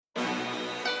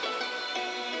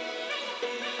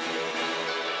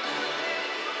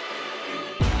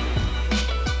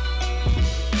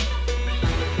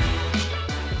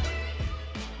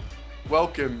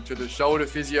Welcome to the Shoulder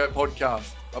Physio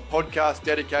Podcast, a podcast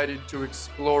dedicated to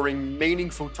exploring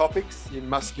meaningful topics in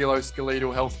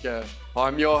musculoskeletal healthcare.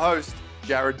 I'm your host,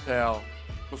 Jared Powell.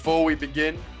 Before we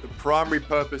begin, the primary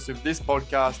purpose of this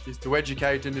podcast is to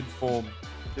educate and inform.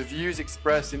 The views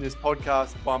expressed in this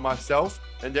podcast by myself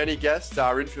and any guests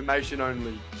are information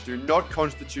only, do not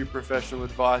constitute professional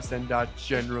advice and are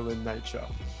general in nature.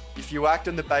 If you act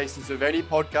on the basis of any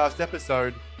podcast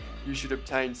episode, you should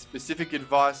obtain specific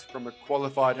advice from a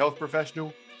qualified health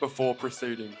professional before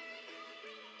proceeding.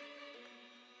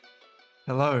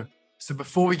 Hello. So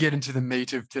before we get into the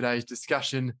meat of today's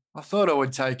discussion, I thought I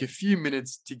would take a few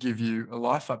minutes to give you a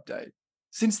life update.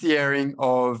 Since the airing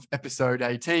of episode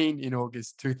 18 in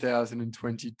August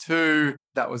 2022,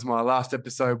 that was my last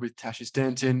episode with Tasha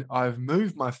Stanton, I've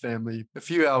moved my family a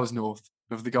few hours north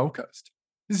of the Gold Coast.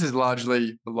 This is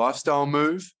largely a lifestyle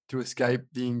move to escape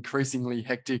the increasingly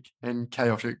hectic and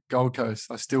chaotic Gold Coast.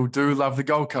 I still do love the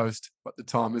Gold Coast, but the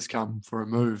time has come for a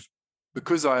move.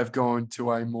 Because I have gone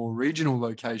to a more regional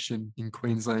location in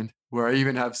Queensland, where I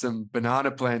even have some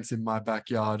banana plants in my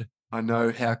backyard, I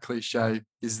know how cliche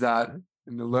is that.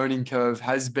 And the learning curve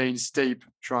has been steep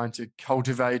trying to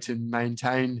cultivate and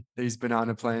maintain these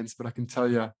banana plants, but I can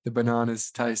tell you the bananas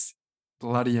taste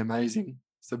bloody amazing.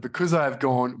 So because I have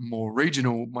gone more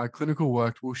regional, my clinical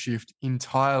work will shift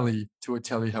entirely to a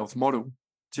telehealth model.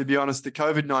 To be honest, the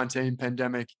COVID-19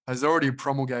 pandemic has already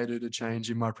promulgated a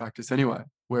change in my practice anyway,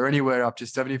 where anywhere up to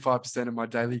 75% of my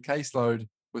daily caseload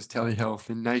was telehealth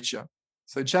in nature.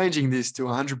 So changing this to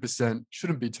 100%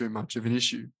 shouldn't be too much of an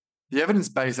issue. The evidence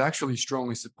base actually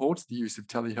strongly supports the use of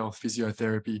telehealth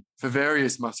physiotherapy for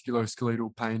various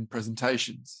musculoskeletal pain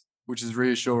presentations, which is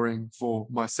reassuring for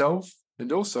myself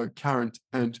and also current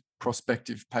and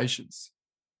prospective patients.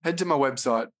 Head to my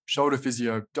website,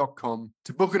 shoulderphysio.com,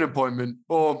 to book an appointment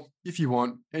or, if you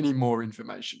want, any more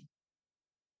information.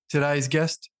 Today's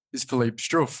guest is Filip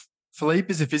Struyf.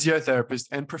 Filip is a physiotherapist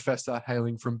and professor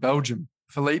hailing from Belgium.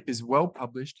 Filip is well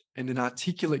published and an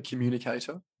articulate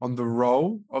communicator on the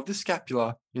role of the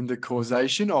scapula in the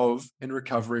causation of and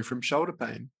recovery from shoulder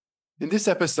pain. In this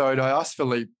episode, I asked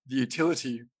Filip the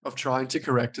utility of trying to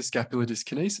correct a scapular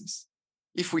dyskinesis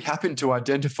if we happen to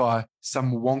identify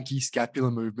some wonky scapular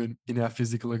movement in our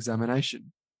physical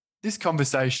examination. This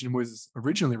conversation was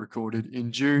originally recorded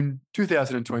in June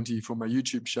 2020 for my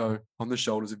YouTube show On the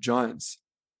Shoulders of Giants.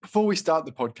 Before we start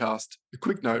the podcast, a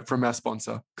quick note from our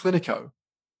sponsor, Clinico.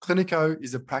 Clinico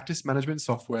is a practice management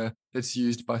software that's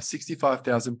used by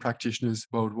 65,000 practitioners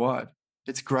worldwide.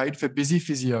 It's great for busy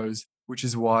physios, which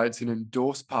is why it's an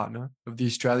endorsed partner of the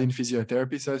Australian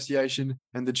Physiotherapy Association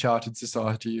and the Chartered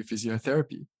Society of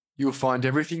Physiotherapy. You'll find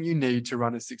everything you need to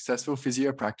run a successful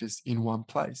physio practice in one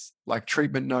place, like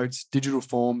treatment notes, digital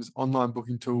forms, online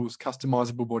booking tools,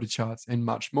 customizable body charts, and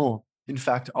much more. In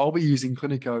fact, I'll be using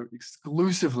Clinico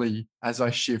exclusively as I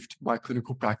shift my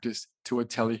clinical practice to a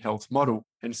telehealth model.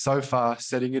 And so far,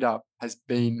 setting it up has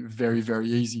been very, very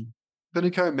easy.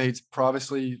 Clinico meets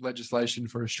privacy legislation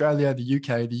for Australia, the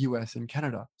UK, the US, and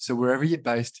Canada. So wherever you're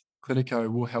based, Clinico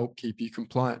will help keep you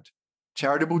compliant.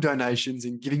 Charitable donations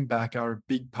and giving back are a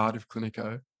big part of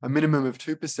Clinico. A minimum of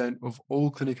 2% of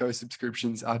all Clinico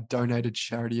subscriptions are donated to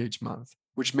charity each month,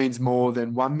 which means more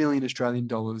than 1 million Australian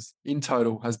dollars in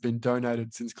total has been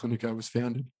donated since Clinico was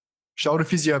founded. Shoulder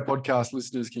Physio podcast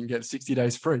listeners can get 60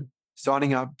 days free.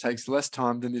 Signing up takes less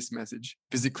time than this message.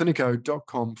 Visit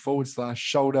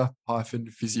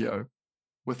clinico.com/shoulder-physio.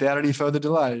 Without any further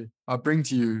delay, I bring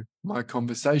to you my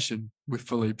conversation with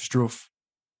Filip Struyf.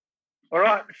 All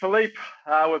right, Filip,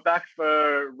 we're back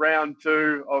for round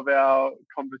two of our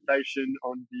conversation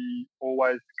on the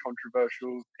always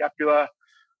controversial scapula.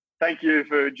 Thank you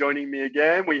for joining me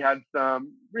again. We had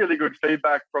some really good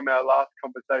feedback from our last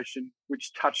conversation,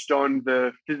 which touched on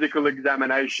the physical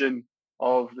examination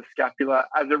of the scapula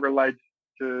as it relates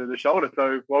to the shoulder.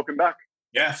 So welcome back.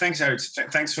 Yeah, thanks, Eric.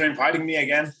 Thanks for inviting me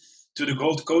again to the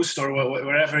Gold Coast or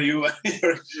wherever you or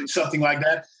something like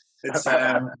that. It's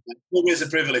always a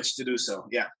privilege to do so.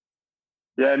 Yeah.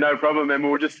 Yeah, no problem. And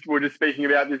we're just speaking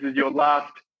about this is your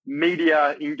last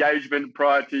media engagement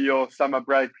prior to your summer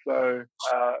break. So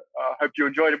I hope you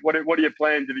enjoyed it. What are your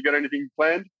plans? Have you got anything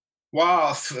planned?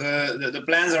 Wow, the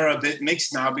plans are a bit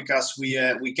mixed now because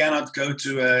we cannot go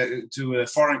to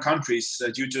foreign countries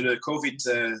due to the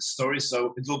COVID story.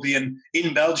 So it will be in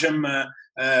Belgium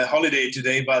holiday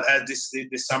today, but this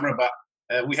summer. But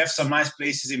we have some nice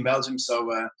places in Belgium, so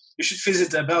you should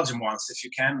visit Belgium once if you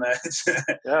can. It's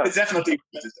definitely.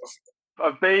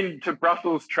 I've been to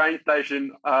Brussels train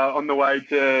station on the way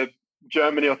to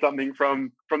Germany or something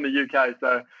from the UK.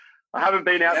 So I haven't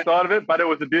been outside of it, but it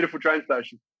was a beautiful train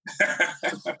station.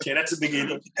 Okay, that's a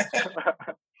beginning.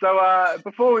 So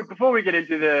before we get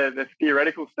into the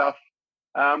theoretical stuff,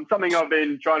 something I've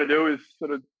been trying to do is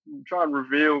sort of try and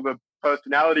reveal the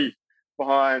personality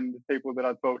behind the people that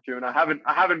I talk to, and I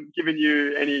haven't given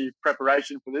you any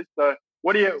preparation for this. So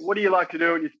what do you like to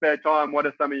do in your spare time? What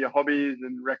are some of your hobbies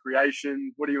and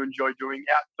recreations? What do you enjoy doing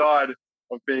outside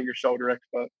of being a shoulder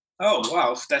expert? Oh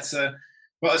wow, that's a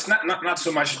well. It's not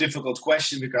so much a difficult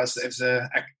question because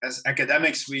as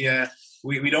academics we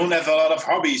don't have a lot of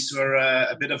hobbies. We're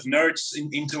a bit of nerds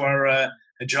into our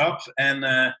job, and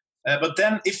but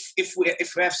then if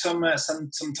we have some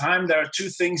time, there are two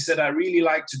things that I really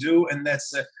like to do, and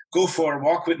that's go for a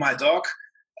walk with my dog.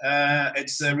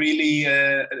 It's a really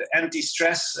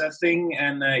anti-stress thing,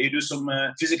 and you do some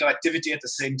physical activity at the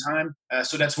same time.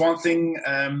 So that's one thing.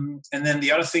 And then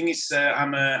the other thing is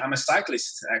I'm a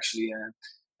cyclist, actually.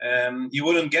 You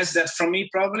wouldn't guess that from me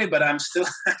probably, but I'm still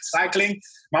cycling,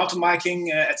 mountain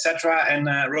biking, etc., and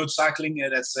road cycling.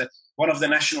 That's one of the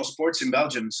national sports in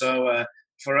Belgium. So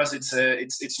for us,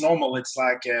 it's normal. It's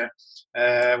like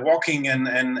walking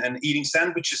and eating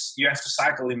sandwiches. You have to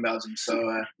cycle in Belgium,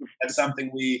 so that's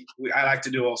something I like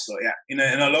to do also. Yeah, in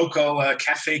a local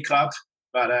cafe club,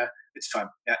 but it's fun.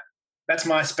 Yeah, that's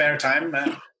my spare time.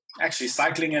 Actually,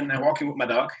 cycling and walking with my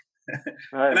dog.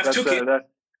 Right, and I have 2 kids. That's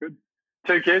good.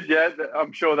 2 kids, yeah.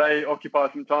 I'm sure they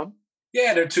occupy some time.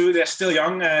 Yeah, they're 2. They're still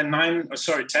young. 10.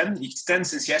 It's 10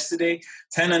 since yesterday.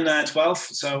 10 and 12.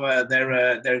 So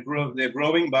they're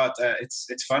growing, but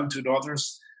it's fun. 2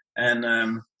 daughters, and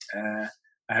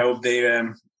I hope they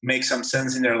make some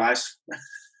sense in their lives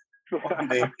one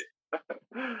day.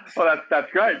 Well,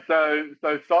 that's great. So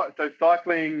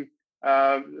cycling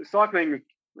is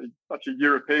such a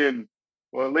European,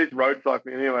 or at least road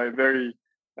cycling anyway, very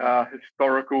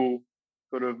historical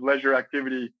sort of leisure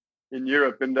activity in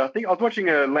Europe. And I think I was watching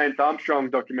a Lance Armstrong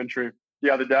documentary the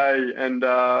other day, and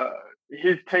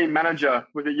his team manager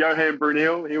was it Johan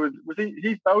Brunel.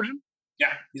 He's Belgian?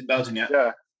 Yeah, he's Belgian. Yeah.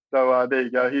 Yeah. So there you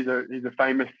go. He's a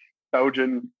famous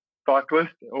Belgian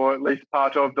cyclist, or at least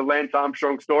part of the Lance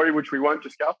Armstrong story, which we won't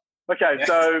discuss. Okay, yeah.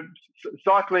 So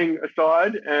cycling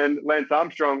aside and Lance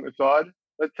Armstrong aside,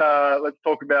 let's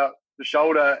talk about the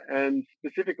shoulder and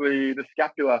specifically the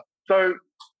scapula. So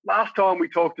last time we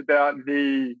talked about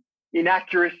the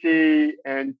inaccuracy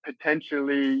and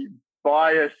potentially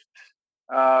biased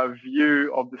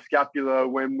view of the scapula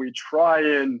when we try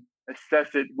and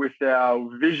assess it with our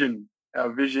vision. Our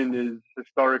vision is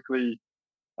historically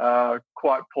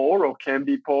quite poor, or can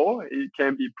be poor. It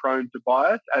can be prone to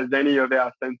bias, as any of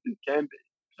our senses can be.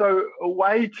 So a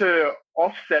way to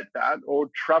offset that or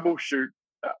troubleshoot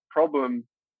that problem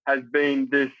has been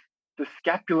the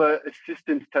scapular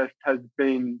assistance test has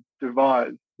been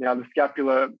devised. Now, the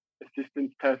scapular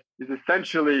assistance test is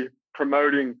essentially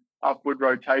promoting upward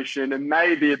rotation and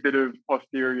maybe a bit of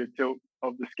posterior tilt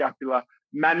of the scapula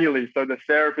manually. So the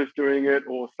therapist doing it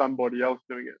or somebody else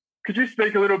doing it. Could you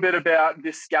speak a little bit about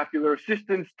this scapular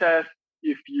assistance test,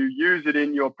 if you use it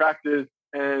in your practice,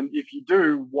 and if you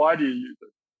do, why do you use it?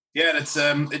 Yeah,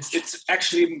 it's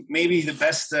actually maybe the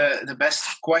best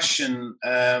question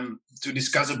to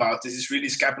discuss about. This is really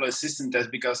scapular assistance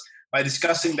test, because by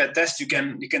discussing that test, you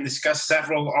can discuss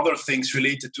several other things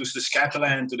related to the scapula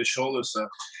and to the shoulder. So,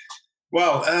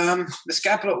 the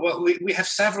scapula. Well, we have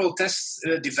several tests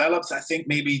developed. I think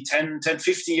maybe 10,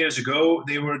 15 years ago,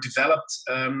 they were developed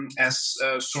as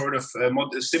sort of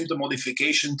symptom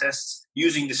modification tests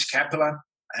using the scapula.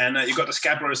 And you got the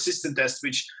scapular assistant test,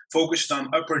 which focused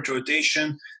on upward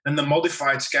rotation, and the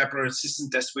modified scapular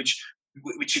assistant test, which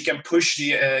you can push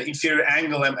the inferior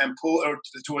angle and pull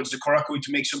towards the coracoid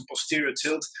to make some posterior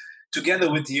tilt,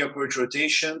 together with the upward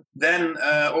rotation. Then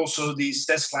also these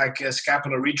tests like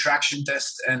scapular retraction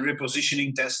test and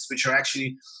repositioning tests, which are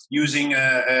actually using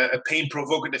a pain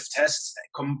provocative test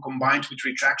combined with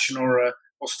retraction or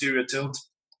posterior tilt,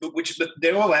 but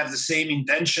they all have the same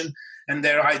intention. And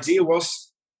their idea was,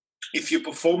 if you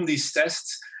perform these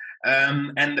tests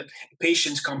and the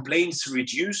patient's complaints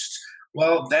reduced,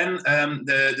 well, then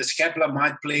the scapula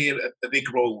might play a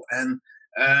big role. And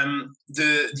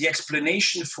the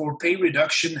explanation for pain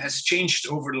reduction has changed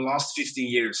over the last 15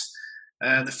 years.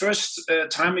 The first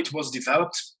time it was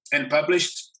developed and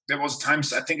published, there was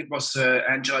times, I think it was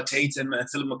Angela Tate and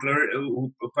Philip McClure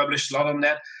who published a lot on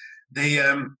that.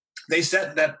 They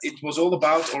said that it was all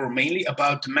about, or mainly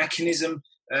about, the mechanism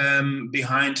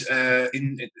behind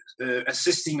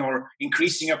assisting or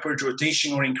increasing upward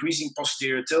rotation or increasing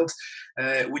posterior tilt,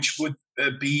 which would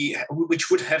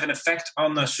have an effect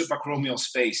on the supracromial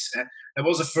space. That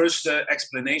was the first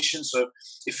explanation. So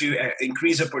if you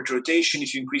increase upward rotation,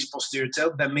 if you increase posterior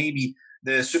tilt, then maybe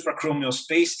the supracromial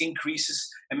space increases,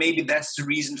 and maybe that's the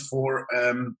reason for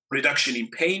reduction in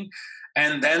pain.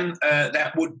 And then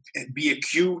that would be a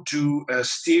cue to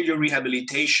steer your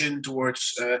rehabilitation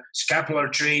towards scapular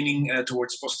training,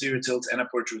 towards posterior tilt and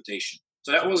upward rotation.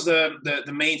 So that was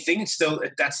the main thing.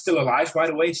 That's still alive, by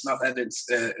the way. It's not that it's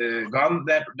gone,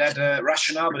 that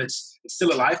rationale, but it's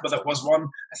still alive. But that was one,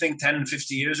 I think, 10,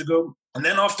 50 years ago. And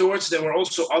then afterwards, there were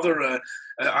also other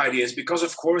ideas, because,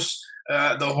 of course,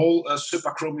 the whole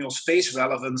supracromial space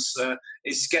relevance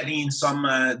is getting some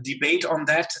debate on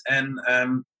that. And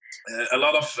a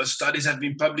lot of studies have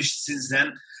been published since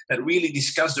then that really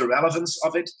discuss the relevance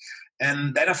of it.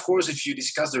 And then, of course, if you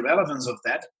discuss the relevance of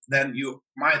that, then you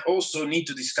might also need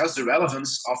to discuss the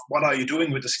relevance of what are you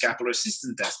doing with the scapular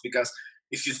assistant test. Because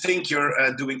if you think you're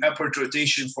doing upward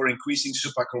rotation for increasing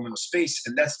supracromial space,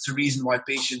 and that's the reason why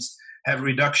patients have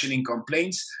reduction in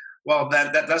complaints, well,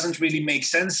 that doesn't really make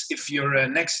sense if your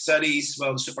next study is,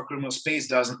 well, the supracromial space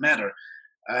doesn't matter.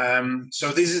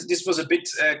 So this was a bit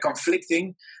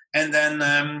conflicting. And then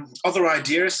other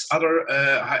ideas, other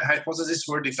hypotheses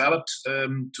were developed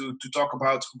to talk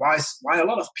about why a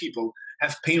lot of people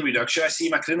have pain reduction. I see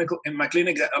in my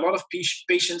clinic that a lot of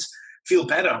patients feel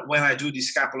better when I do the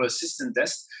scapular assistant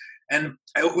test, and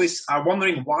I'm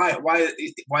wondering why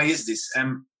is this?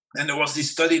 And there was this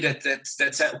study that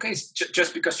said, okay,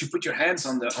 just because you put your hands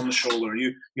on the shoulder,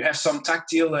 you have some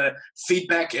tactile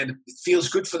feedback, and it feels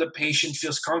good for the patient,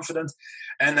 feels confident,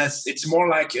 and it's more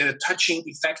like a touching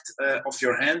effect of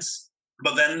your hands.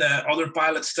 But then other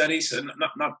pilot studies,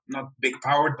 not big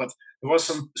powered, but there was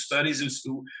some studies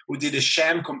who did a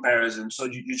sham comparison. So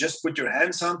you just put your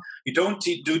hands on. You don't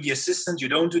do the assistant. You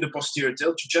don't do the posterior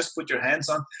tilt. You just put your hands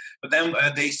on. But then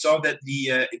they saw that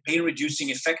the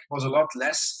pain-reducing effect was a lot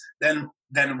less than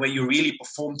when you really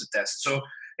performed the test. So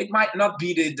it might not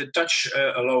be the touch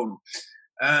alone.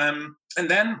 And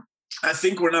then I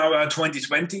think we're now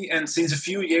 2020, and since a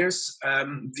few years,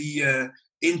 the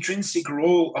intrinsic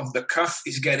role of the cuff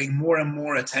is getting more and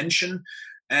more attention.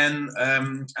 And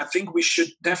I think we should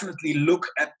definitely look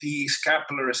at the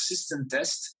scapular assistant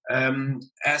test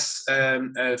as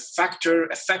a factor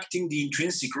affecting the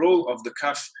intrinsic role of the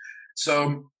cuff.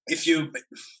 So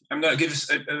I'm going to give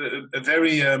a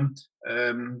very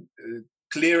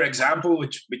clear example,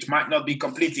 which might not be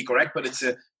completely correct, but it's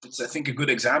I think a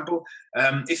good example.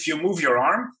 If you move your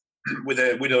arm with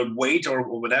a weight or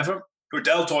whatever, your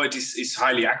deltoid is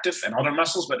highly active, and other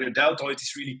muscles, but your deltoid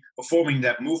is really performing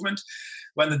that movement.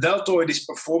 When the deltoid is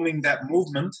performing that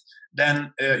movement,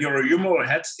 then your humeral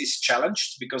head is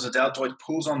challenged because the deltoid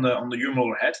pulls on the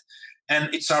humeral head.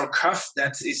 And it's our cuff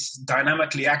that is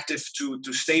dynamically active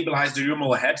to stabilize the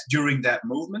humeral head during that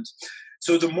movement.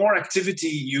 So the more activity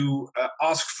you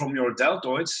ask from your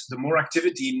deltoids, the more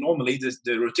activity normally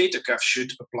the rotator cuff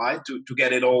should apply to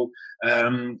get it all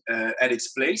at its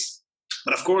place.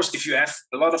 But of course, if you have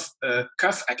a lot of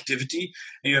cuff activity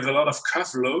and you have a lot of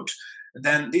cuff load,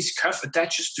 then this cuff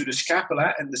attaches to the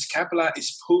scapula, and the scapula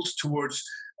is pulled towards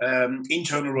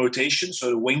internal rotation,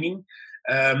 so the winging,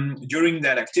 during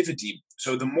that activity.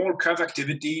 So the more cuff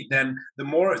activity, then the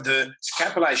more the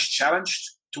scapula is challenged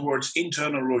towards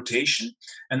internal rotation,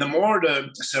 and the more the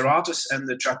serratus and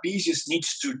the trapezius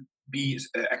needs to be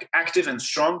active and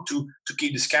strong to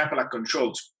keep the scapula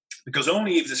controlled. Because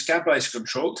only if the scapula is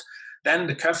controlled, then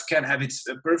the cuff can have its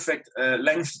perfect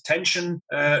length-tension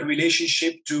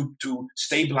relationship to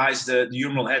stabilize the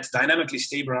humeral head, dynamically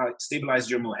stabilize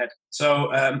the humeral head. So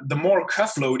the more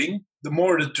cuff loading, the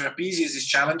more the trapezius is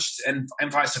challenged, and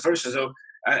vice versa. So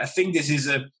I think this is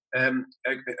a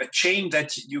chain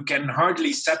that you can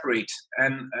hardly separate.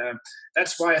 And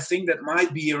that's why I think that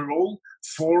might be a role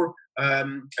for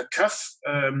cuff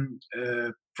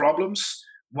problems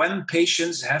when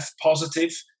patients have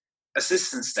positive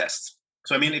assistance test.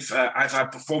 So I mean, if I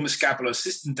perform a scapular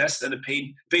assistant test and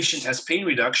the patient has pain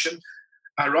reduction,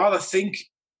 I rather think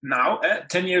now,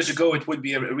 10 years ago it would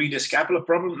be really a scapular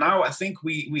problem. Now I think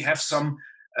we have some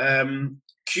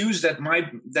cues that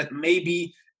may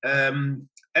be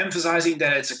emphasizing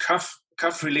that it's a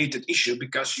cuff related issue,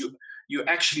 because you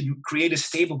actually create a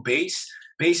stable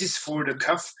basis for the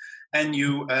cuff. And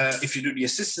if you do the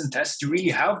assistant test, you really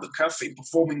help the cuff in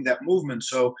performing that movement.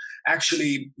 So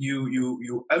actually, you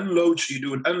do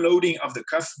an unloading of the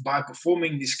cuff by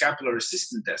performing the scapular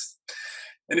assistant test.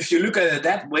 And if you look at it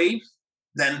that way,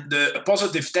 then a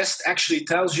positive test actually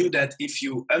tells you that if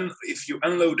you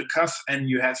unload the cuff and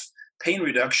you have pain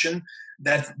reduction,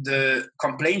 that the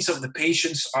complaints of the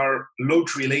patients are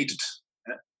load related.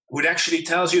 Which actually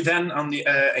tells you then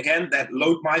again that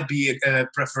load might be a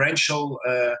preferential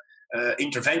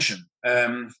intervention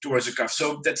towards the cuff.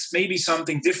 So that's maybe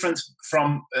something different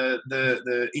from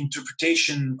the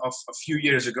interpretation of a few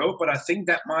years ago, but I think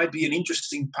that might be an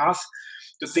interesting path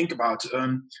to think about.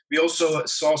 We also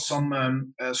saw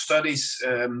some studies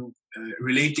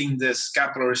relating the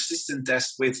scapular resistance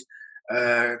test with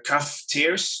cuff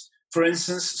tears, for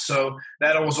instance. So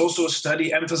that was also a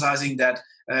study emphasizing that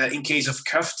in case of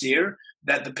cuff tear,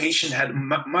 that the patient had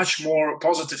much more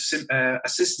positive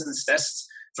assistance tests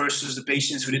versus the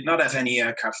patients who did not have any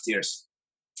cuff tears.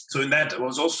 So in that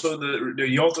was also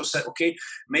the author said, okay,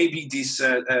 maybe these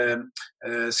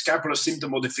scapular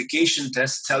symptom modification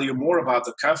tests tell you more about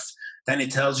the cuff than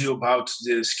it tells you about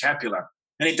the scapula.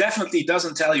 And it definitely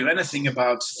doesn't tell you anything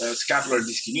about scapular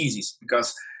dyskinesis,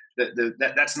 because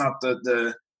that's not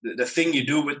the thing you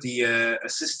do with the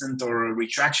assistant or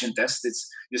retraction test. It's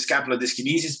the scapular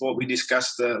dyskinesis. What we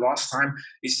discussed last time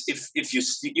is if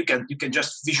you can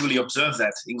just visually observe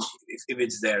that if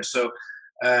it's there. So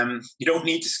you don't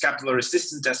need the scapular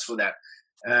resistance test for that.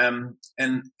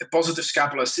 And a positive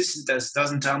scapular resistance test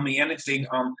doesn't tell me anything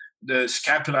on the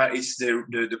scapula is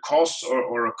the cause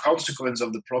or a consequence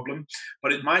of the problem,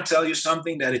 but it might tell you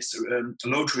something that it's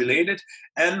load related,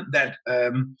 and that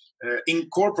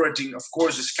incorporating, of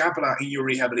course, the scapula in your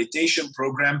rehabilitation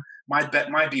program might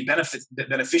be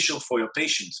beneficial for your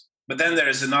patient. But then there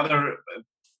is another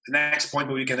next point,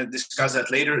 but we can discuss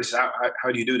that later, is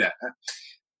how do you do that?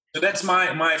 So that's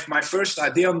my first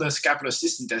idea on the scapular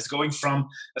assistant test, going from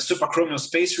a supracranial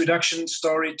space reduction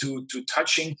story to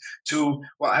touching to,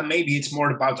 well, maybe it's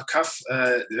more about the cuff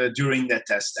during that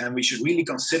test. And we should really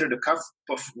consider the cuff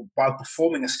while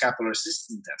performing a scapular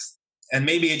assistant test. And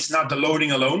maybe it's not the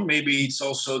loading alone. Maybe it's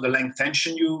also the length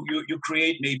tension you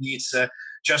create. Maybe it's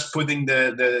just putting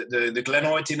the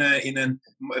glenoid in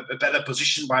a better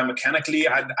position biomechanically.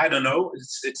 I don't know.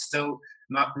 It's still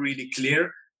not really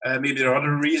clear. Maybe there are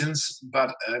other reasons,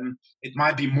 but it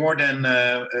might be more than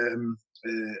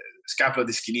scapular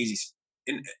dyskinesis.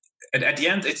 At the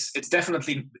end, it's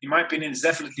definitely, in my opinion, it's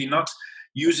definitely not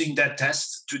using that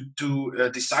test to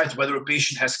decide whether a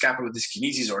patient has scapular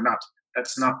dyskinesis or not.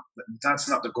 That's not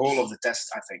the goal of the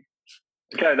test, I think.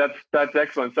 Okay, that's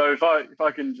excellent. So if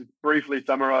I can just briefly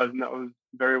summarize, and that was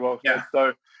very well said. Yeah.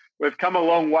 So we've come a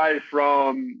long way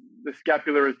from the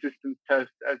scapular assistance test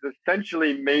as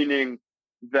essentially meaning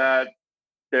that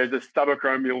there's a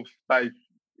subacromial space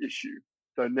issue.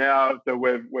 So now that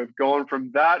we've gone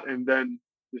from that, and then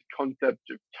this concept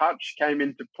of touch came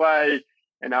into play,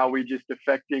 and are we just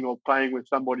affecting or playing with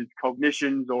somebody's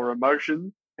cognitions or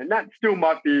emotions? And that still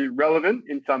might be relevant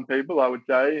in some people, I would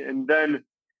say. And then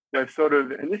we've sort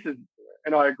of,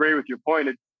 and I agree with your point,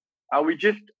 are we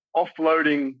just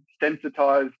offloading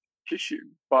sensitized tissue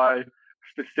by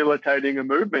facilitating a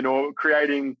movement or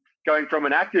going from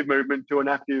an active movement to an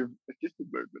active assisted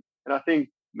movement? And I think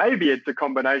maybe it's a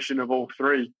combination of all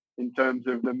three in terms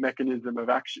of the mechanism of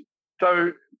action.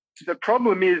 So the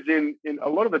problem is in a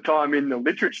lot of the time in the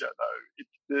literature,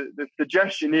 though, the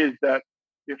suggestion is that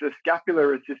if the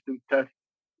scapular assistance test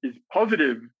is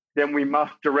positive, then we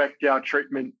must direct our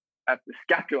treatment at the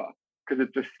scapula because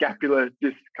it's a scapular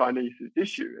dyskinesis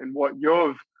issue. And what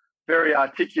you've very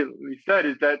articulately said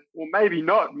is that, well, maybe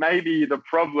not. Maybe the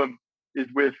problem is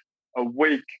with a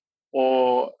weak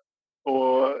or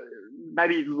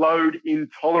maybe load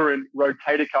intolerant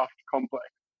rotator cuff complex.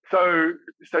 So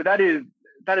that is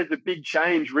a big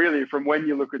change really from when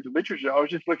you look at the literature. I was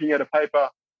just looking at a paper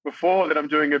before that I'm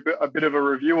doing a bit of a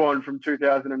review on from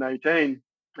 2018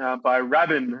 by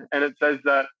Rabin, and it says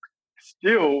that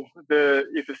still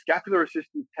if a scapular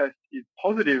assistance test is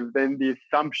positive, then the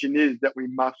assumption is that we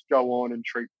must go on and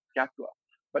treat scapula.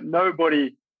 But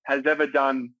nobody has ever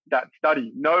done that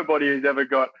study. Nobody has ever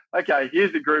got, okay,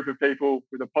 here's a group of people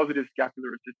with a positive scapular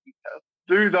assistance test.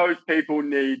 Do those people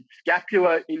need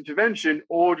scapular intervention,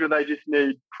 or do they just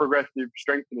need progressive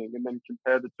strengthening, and then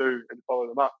compare the two and follow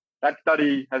them up? That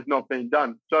study has not been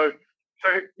done. So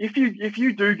if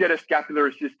you do get a scapular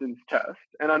assistance test,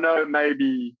 and I know it may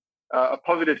be a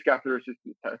positive scapular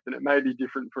assistance test, and it may be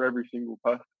different for every single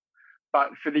person, but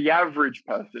for the average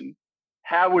person,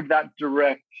 how would that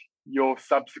direct your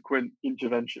subsequent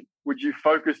intervention? Would you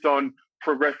focus on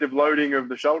progressive loading of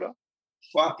the shoulder?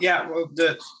 Well, yeah. Well,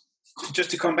 just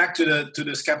to come back to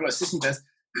the scapular assistance test,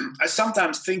 I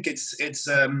sometimes think it's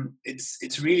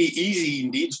really easy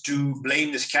indeed to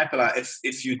blame the scapula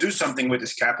if you do something with the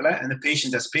scapula and the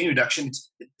patient has pain reduction.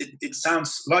 It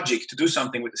sounds logic to do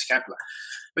something with the scapula.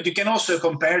 But you can also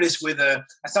compare this with I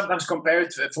sometimes compare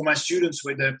it for my students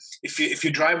with if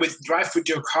you drive with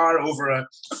your car over a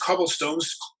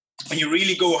cobblestones, when you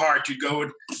really go hard, you go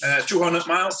 200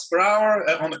 miles per hour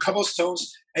on the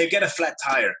cobblestones, and you get a flat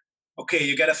tire. Okay,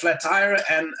 you get a flat tire,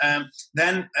 and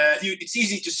then it's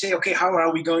easy to say, okay, how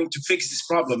are we going to fix this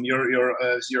problem?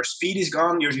 Your speed is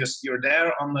gone. You're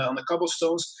there on the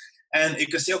cobblestones, and you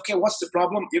can say, okay, what's the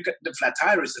problem? The flat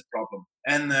tire is the problem,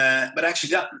 and but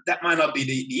actually that might not be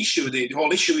the issue. The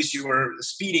whole issue is you were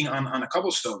speeding on a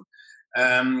cobblestone.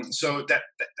 So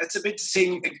that's a bit the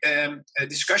same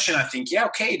discussion, I think. Yeah,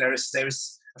 okay, there's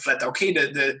a flat. Okay,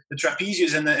 the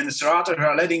trapezius and the serratus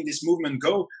are letting this movement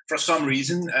go for some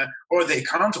reason, or they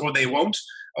can't, or they won't,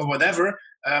 or whatever.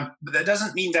 But that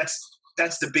doesn't mean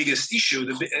that's the biggest issue.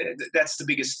 That's the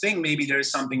biggest thing. Maybe there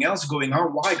is something else going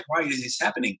on. Why is this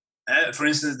happening? For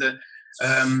instance,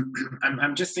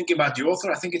 I'm just thinking about the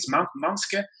author. I think it's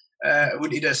Manske, who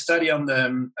did a study on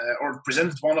or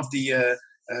presented one of the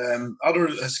other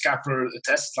scapular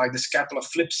tests, like the scapula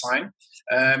flip sign,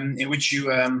 in which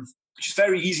you which is a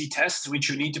very easy test, which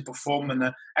you need to perform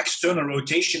an external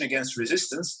rotation against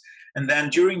resistance. And then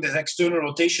during the external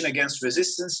rotation against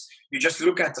resistance, you just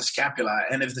look at the scapula.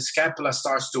 And if the scapula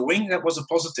starts to wing, that was a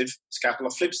positive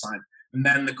scapula flip sign. And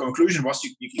then the conclusion was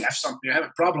you have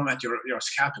a problem at your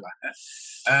scapula.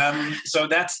 So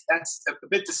that's a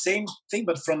bit the same thing,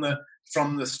 but from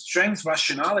the strength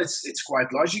rationale, it's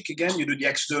quite logic. Again, you do the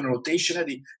external rotation,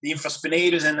 the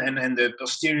infraspinatus and the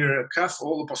posterior cuff,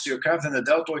 all the posterior cuff and the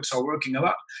deltoids are working a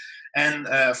lot. And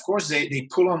of course, they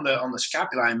pull on the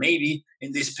scapula. And maybe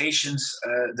in these patients,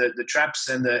 the traps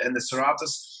and the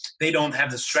serratus, they don't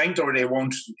have the strength, or they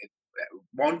won't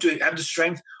want to have the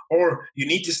strength, or you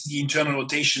need the internal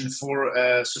rotation for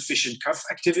sufficient cuff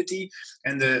activity,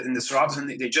 and the serratus, and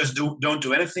they just don't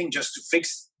do anything just to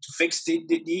fix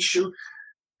the issue.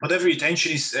 Whatever your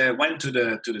attention is went to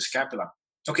the scapula.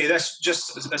 Okay, that's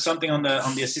just something on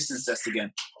the assistance test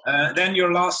again. Then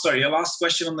your last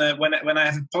question on when I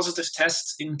have a positive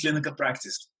test in clinical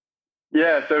practice.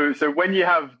 Yeah, so when you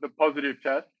have the positive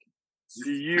test,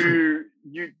 do you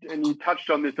and you touched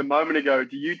on this a moment ago,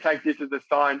 do you take this as a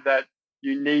sign that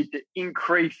you need to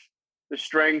increase the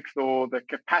strength or the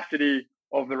capacity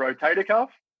of the rotator cuff,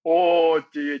 or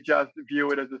do you just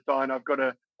view it as a sign I've got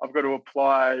to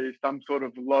apply some sort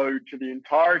of load to the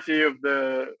entirety of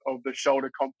the shoulder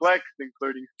complex,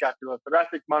 including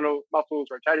scapulothoracic muscles,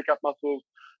 rotator cuff muscles,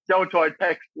 deltoid,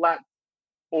 pecs, lats,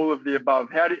 all of the above?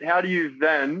 How do you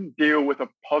then deal with a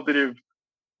positive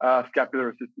scapular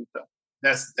assistance test?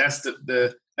 That's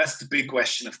the big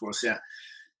question, of course. Yeah,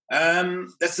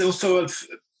 that's also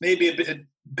maybe a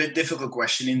bit difficult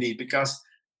question indeed, because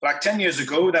like 10 years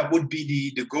ago, that would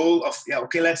be the goal of,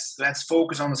 okay, let's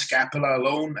focus on the scapula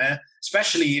alone,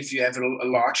 especially if you have a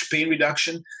large pain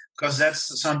reduction, because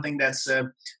that's something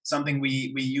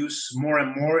we use more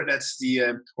and more. That's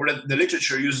the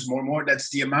literature uses more and more.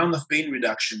 That's the amount of pain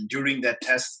reduction during that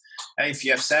test. If you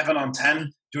have 7 on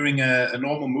 10 during a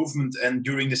normal movement, and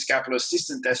during the scapular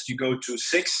assistant test you go to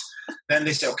 6, then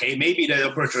they say, okay, maybe the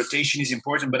upward rotation is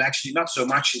important, but actually not so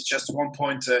much. It's just 1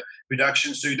 point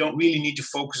reduction, so you don't really need to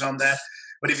focus on that.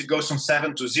 But if it goes from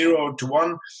 7 to 0 to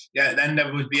 1, yeah, then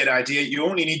that would be an idea. You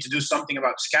only need to do something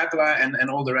about scapula, and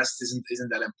all the rest isn't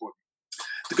that important.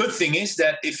 The good thing is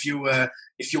that if you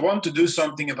want to do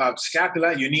something about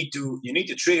scapula, you need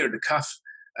to trigger the cuff.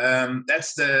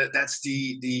 That's the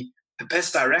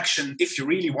best direction if you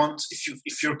really want.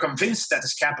 If you're convinced that the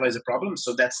scapula is a problem,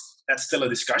 so that's still a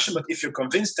discussion. But if you're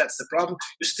convinced that's the problem,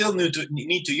 you still need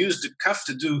to use the cuff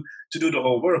to do the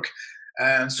whole work.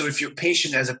 So if your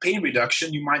patient has a pain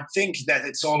reduction, you might think that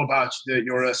it's all about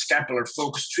your scapular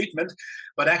focused treatment,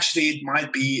 but actually it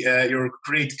might be your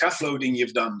great cuff loading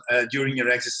you've done during your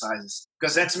exercises.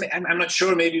 Because I'm not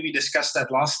sure. Maybe we discussed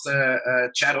that last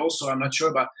chat also. I'm not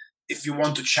sure, but if you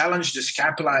want to challenge the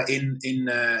scapula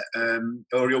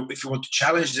or if you want to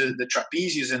challenge the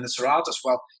trapezius and the serratus,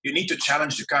 well, you need to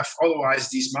challenge the cuff. Otherwise,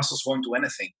 these muscles won't do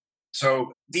anything.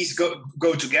 So these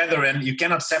go together, and you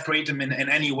cannot separate them in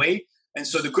any way. And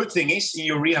so the good thing is, in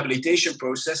your rehabilitation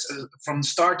process, from the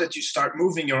start that you start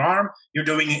moving your arm, you're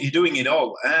doing it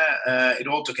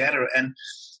all together. And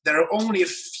there are only a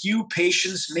few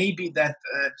patients maybe that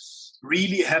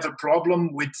really have a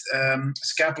problem with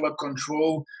scapular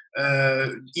control,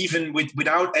 even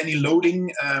without any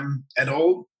loading at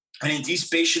all. And in these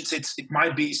patients, it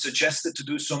might be suggested to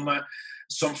do some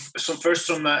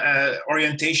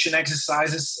orientation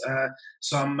exercises,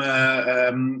 some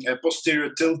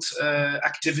posterior tilt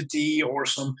activity, or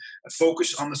some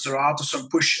focus on the serratus, some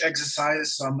push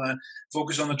exercises, some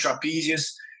focus on the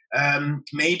trapezius.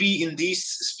 Maybe in these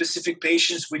specific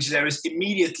patients, which there is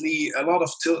immediately a lot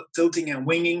of tilting and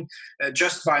winging,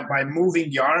 just by moving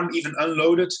the arm, even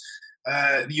unloaded,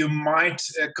 you might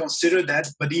consider that.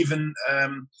 But even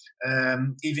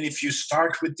if you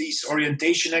start with these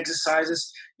orientation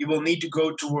exercises, you will need to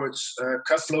go towards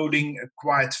cuff loading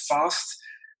quite fast,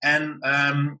 and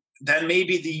then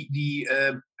maybe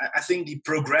I think the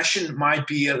progression might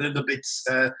be a little bit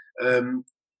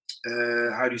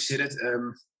how do you say that,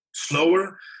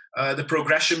 slower. The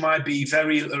progression might be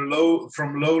very low,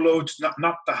 from low load,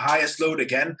 not the highest load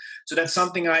again. So that's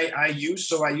something I use.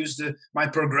 So I use my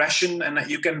progression, and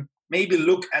you can maybe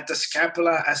look at the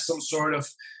scapula as some sort of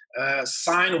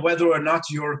sign whether or not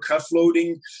your cuff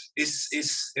loading is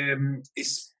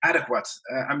adequate.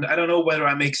 I don't know whether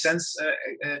I make sense,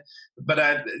 but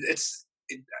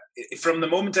from the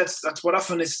moment that's what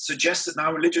often is suggested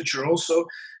now in literature also.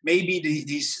 Maybe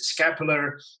these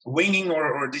scapular winging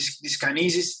or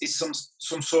dyskinesis is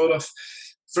some sort of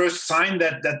first sign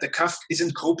that the cuff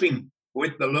isn't coping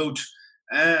with the load.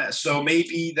 So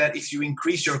maybe that if you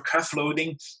increase your cuff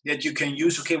loading, that you can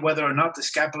use, whether or not the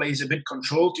scapula is a bit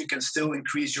controlled, you can still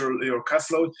increase your cuff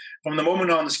load. From the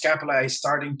moment on the scapula is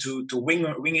starting to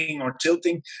winging or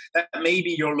tilting, that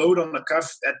maybe your load on the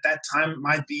cuff at that time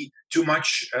might be too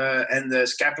much, and the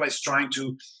scapula is trying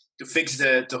to fix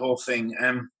the whole thing.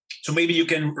 So maybe you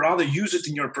can rather use it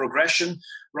in your progression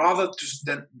rather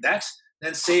than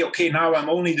say, now I'm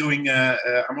only doing,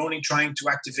 I'm only trying to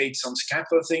activate some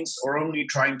scapular things, or only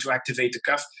trying to activate the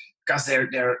cuff, because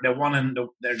they're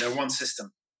one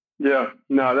system. Yeah,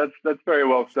 no, that's very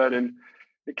well said, and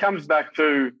it comes back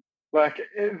to like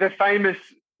the famous,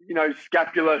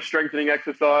 scapular strengthening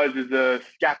exercise is a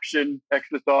scaption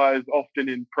exercise, often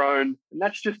in prone, and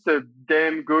that's just a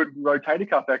damn good rotator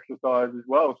cuff exercise as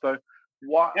well. So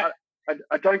why? Yeah.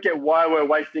 I don't get why we're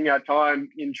wasting our time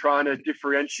in trying to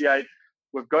differentiate.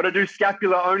 We've got to do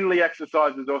scapular-only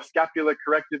exercises or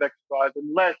scapular-corrective exercise,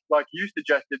 unless, like you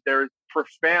suggested, there is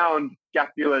profound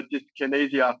scapular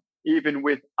dyskinesia, even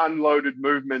with unloaded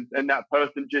movements, and that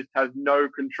person just has no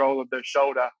control of their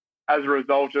shoulder as a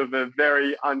result of a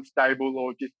very unstable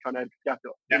or disconnected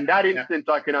scapula. Yeah, in that instance,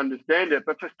 I can understand it.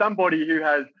 But for somebody who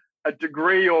has a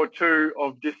degree or two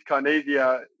of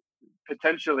dyskinesia,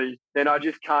 potentially, then I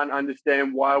just can't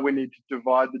understand why we need to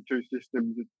divide the two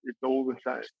systems. It's all the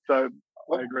same. So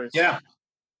I agree. Yeah,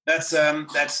 that's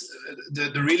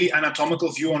the really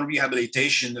anatomical view on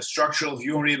rehabilitation, the structural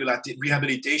view on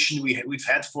rehabilitation we've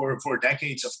had for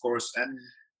decades, of course. And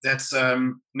that's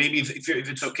maybe if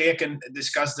it's okay, I can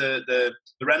discuss the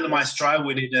randomized trial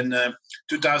we did in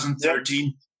 2013.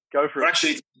 Yep. Go for it.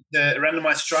 Actually, the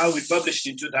randomized trial we published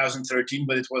in 2013,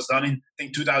 but it was done in, I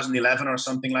think, 2011 or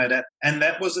something like that. And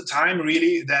that was the time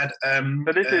really that.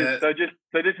 So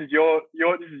this is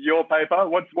your paper.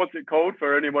 What's it called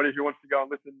for anybody who wants to go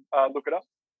and listen? Look it up.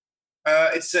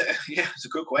 It's a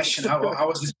good question. How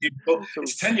was this?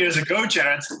 It's 10 years ago,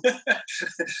 Jared.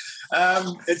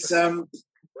 It's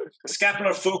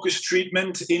scapular focus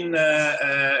treatment in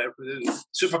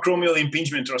supracromial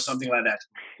impingement or something like that.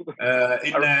 A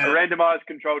randomized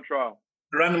controlled trial.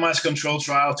 Randomized controlled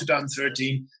trial,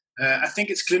 2013. I think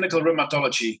it's clinical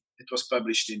rheumatology. It was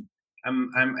published in.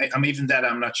 I'm even that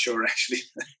I'm not sure actually.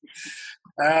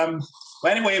 Well,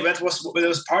 anyway, that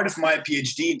was part of my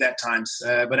PhD at that time.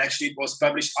 But actually, it was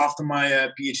published after my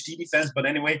PhD defense. But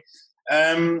anyway,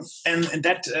 and at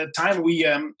that time we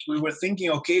were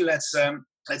thinking,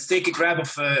 let's take a grab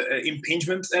of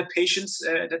impingement patients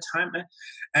at that time,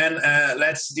 and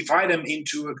let's divide them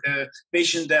into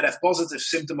patients that have positive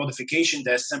symptom modification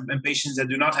tests and patients that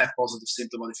do not have positive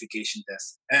symptom modification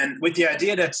tests. And with the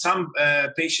idea that some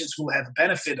patients will have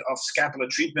benefit of scapular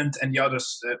treatment and the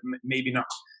others maybe not.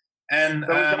 And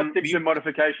so was that symptom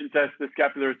modification test the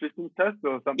scapular assistance test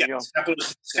or something else?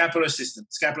 Scapular assistant.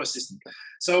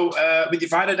 So we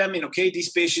divided them in,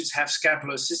 these patients have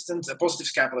scapular assistant, a positive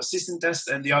scapular assistant test,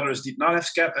 and the others did not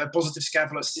have a positive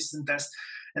scapular assistant test.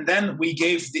 And then we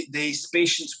gave these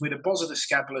patients with a positive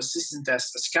scapular assistant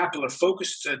test a scapular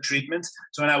focused treatment.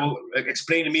 So, and I will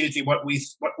explain immediately what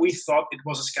we thought it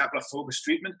was a scapular focused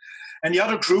treatment. And the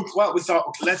other group, we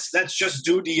thought, let's just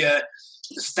do the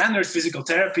standard physical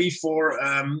therapy for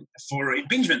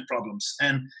impingement problems.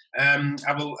 And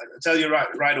I will tell you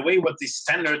right away what the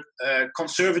standard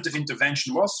conservative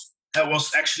intervention was. There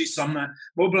was actually some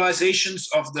mobilizations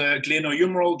of the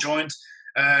glenohumeral joint.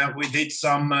 We did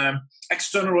some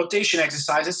external rotation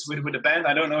exercises with a band.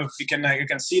 I don't know if you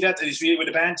can see that. It is really with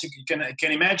a band. You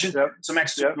can imagine some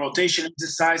external rotation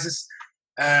exercises.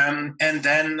 And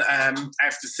then I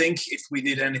have to think if we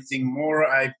did anything more.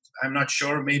 I'm not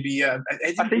sure. Maybe I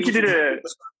think you did.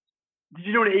 Did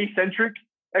you do an eccentric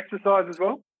exercise as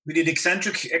well? We did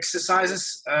eccentric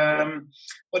exercises,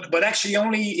 but actually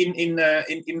only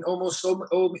in almost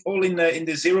all in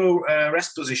the zero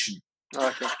rest position.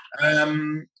 Okay.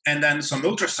 And then some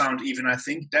ultrasound even, I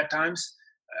think, that times.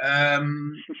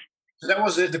 So that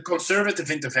was the conservative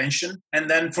intervention, and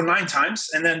then for 9 times.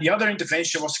 And then the other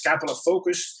intervention was scapula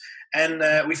focused. And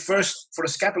we first, for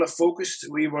the scapula focused,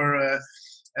 we were,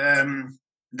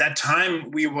 that time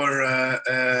we were,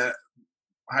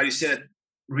 how do you say it,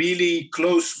 really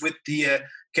close with the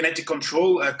kinetic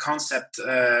control concept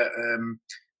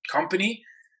company,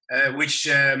 which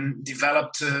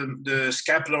developed the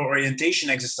scapular orientation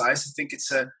exercise. I think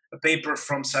it's a paper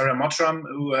from Sarah Mottram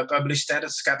who published that, a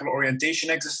scapular orientation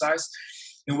exercise,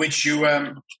 in which you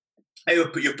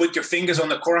put your fingers on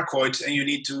the coracoid and you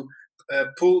need to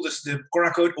pull the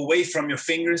coracoid away from your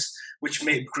fingers, which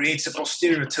creates a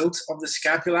posterior tilt of the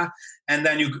scapula. And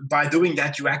then by doing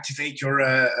that, you activate your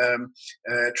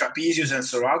trapezius and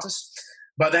serratus.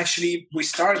 But actually, we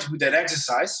started with that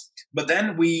exercise, but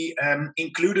then we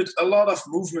included a lot of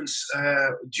movements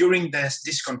during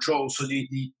this control. So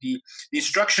the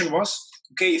instruction was,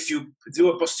 okay, if you do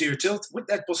a posterior tilt, with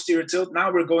that posterior tilt, now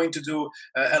we're going to do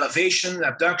elevation,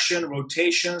 abduction,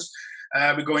 rotations.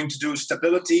 We're going to do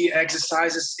stability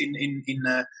exercises in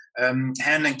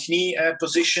hand and knee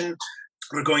position.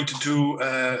 We're going to do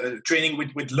training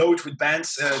with load, with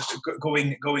bands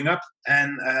going up,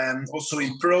 and also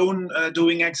in prone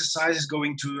doing exercises,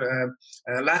 going to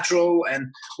lateral,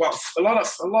 and well, a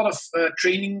lot of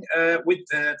training with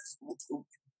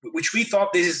which we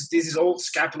thought this is all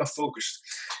scapula focused.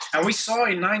 And we saw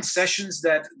in 9 sessions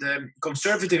that the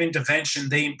conservative intervention,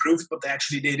 they improved, but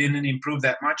actually they didn't improve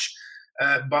that much.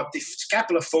 But the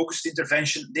scapula focused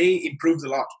intervention, they improved a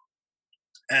lot.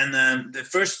 And the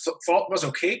first thought was,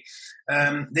 okay,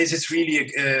 this is really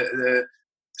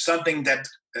something that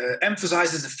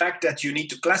emphasizes the fact that you need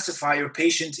to classify your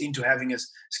patient into having a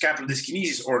scapular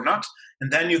dyskinesis or not,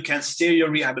 and then you can steer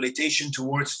your rehabilitation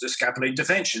towards the scapular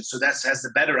intervention. So that has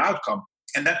the better outcome.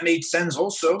 And that made sense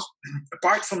also,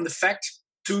 apart from the fact,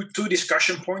 two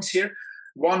discussion points here.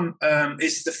 One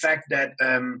is the fact that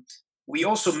we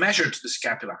also measured the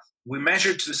scapula. We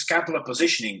measured the scapular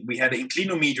positioning. We had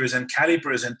inclinometers and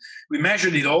calipers, and we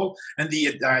measured it all. And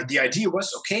the idea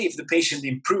was, okay, if the patient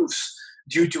improves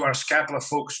due to our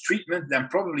scapula-focused treatment, then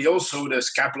probably also the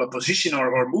scapular position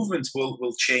or movements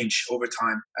will change over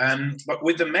time. But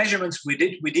with the measurements we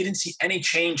did, we didn't see any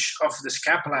change of the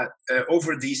scapula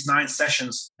over these 9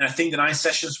 sessions. And I think the 9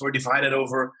 sessions were divided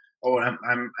over, I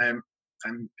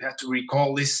have to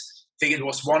recall this, I think it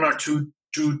was 1 or 2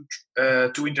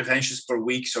 interventions per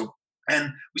week. So,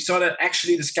 and we saw that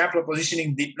actually the scapular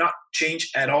positioning did not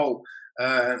change at all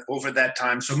over that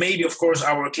time. So maybe, of course,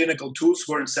 our clinical tools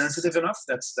weren't sensitive enough.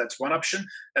 That's one option.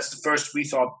 That's the first we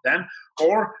thought then.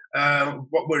 Or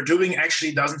what we're doing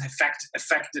actually doesn't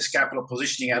affect the scapular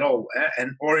positioning at all,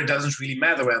 or it doesn't really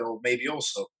matter at all. Maybe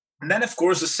also. And then, of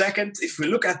course, the second, if we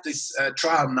look at this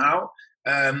trial now.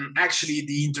 Actually,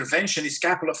 the intervention, the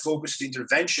scapula-focused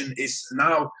intervention,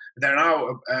 they're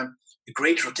now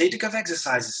great rotative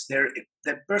exercises.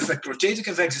 They're perfect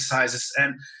rotative exercises,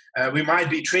 and we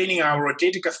might be training our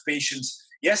rotative patients.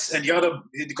 Yes, and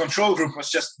the control group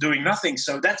was just doing nothing.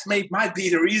 So that might be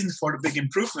the reason for the big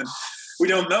improvement. We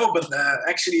don't know, but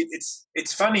actually,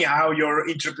 it's funny how your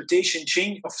interpretation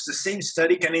of the same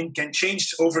study can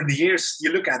change over the years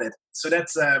you look at it. So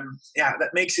that's that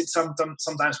makes it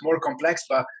sometimes more complex.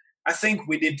 But I think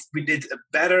we did a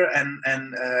better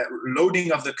and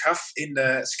loading of the cuff in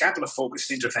the scapula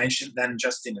focused intervention than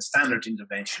just in a standard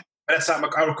intervention. But that's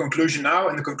our conclusion now.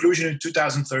 And the conclusion in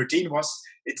 2013 was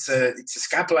it's a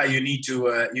scapula you need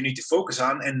to focus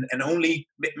on, and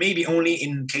maybe only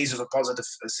in case of a positive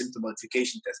symptom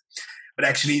modification test. But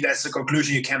actually, that's a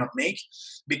conclusion you cannot make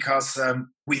because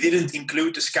we didn't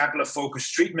include the scapula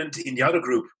focused treatment in the other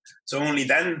group. So only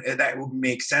then that would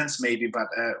make sense maybe, but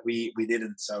we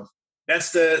didn't. So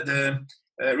that's the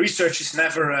research is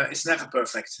never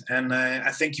perfect, and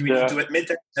I think we need to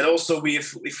admit that also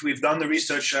if we've done the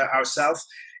research ourselves,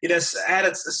 it has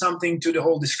added something to the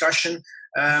whole discussion.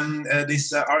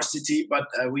 This RCT, but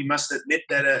we must admit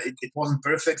that it wasn't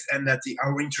perfect, and that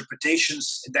our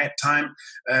interpretations at that time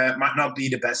might not be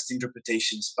the best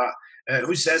interpretations. But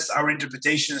who says our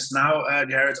interpretations now,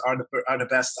 Jared, are the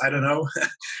best? I don't know.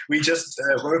 We just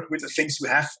work with the things we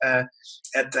have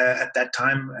at that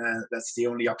time. That's the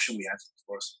only option we have, of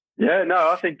course. Yeah, no,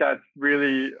 I think that's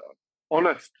really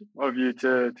honest of you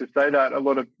to say that. A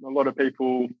lot of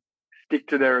people stick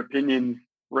to their opinions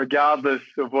regardless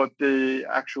of what the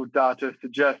actual data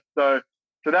suggests. So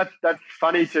that's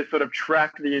funny to sort of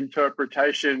track the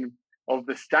interpretation of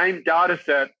the same data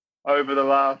set over the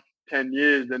last 10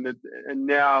 years. And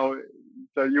now,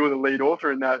 so you were the lead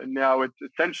author in that, and now it's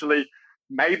essentially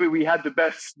maybe we had the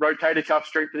best rotator cuff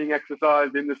strengthening exercise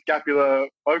in the scapular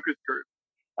focus group,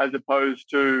 as opposed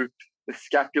to the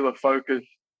scapular focus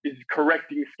is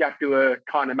correcting scapular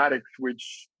kinematics,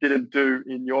 which didn't do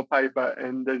in your paper.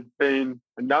 And there's been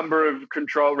a number of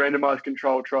randomized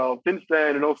control trials since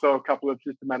then, and also a couple of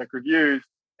systematic reviews.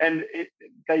 And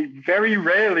they very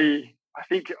rarely,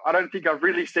 I don't think I've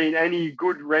really seen any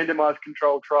good randomized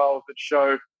control trials that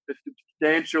show a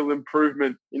substantial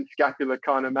improvement in scapular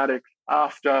kinematics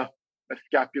after a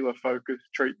scapular focus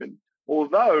treatment.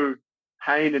 Although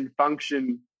pain and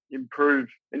function improve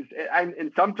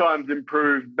and sometimes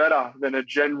improve better than a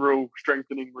general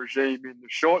strengthening regime in the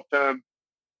short term,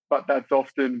 but that's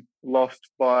often lost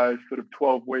by sort of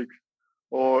 12 weeks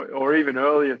or even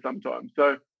earlier sometimes.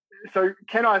 So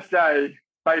can I say,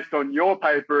 based on your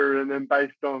paper and then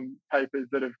based on papers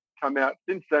that have come out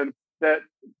since then, that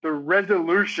the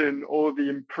resolution or the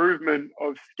improvement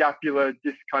of scapular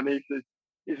dyskinesis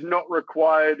is not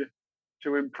required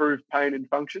to improve pain and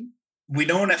function? We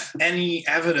don't have any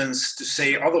evidence to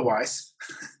say otherwise.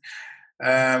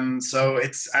 So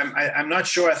I'm not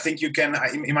sure. I think you can,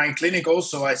 in my clinic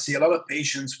also, I see a lot of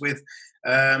patients with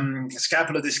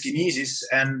scapular dyskinesis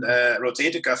and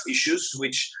rotator cuff issues,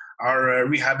 which are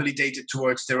rehabilitated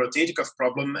towards the rotator cuff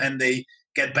problem, and they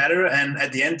get better, and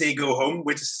at the end they go home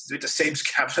with the same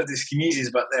scapular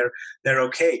dyskinesis, but they're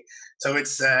okay. So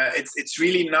it's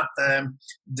really not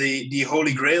the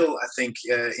holy grail, I think,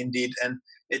 indeed, and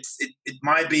it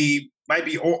might be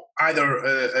either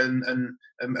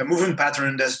a movement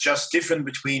pattern that's just different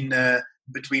between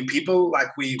people.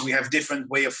 Like we have different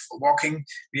way of walking,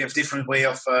 we have different way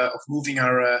of moving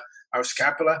our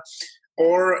scapula,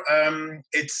 or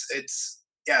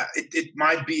it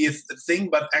might be a thing,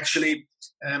 but actually,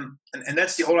 and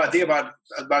that's the whole idea about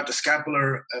the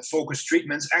scapular focus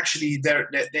treatments. Actually,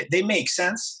 they make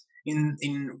sense in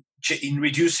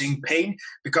reducing pain,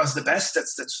 because that's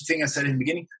the thing I said in the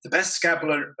beginning. The best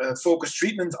scapular focus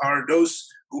treatment are those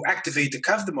who activate the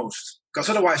cuff the most, because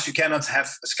otherwise you cannot have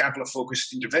a scapular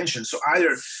focused intervention. So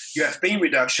either you have pain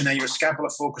reduction and your scapular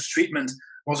focus treatment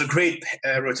was a great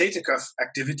rotator cuff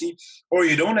activity, or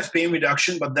you don't have pain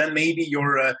reduction, but then maybe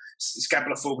your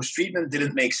scapular focus treatment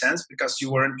didn't make sense because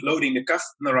you weren't loading the cuff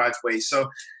in the right way. So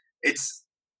it's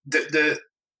the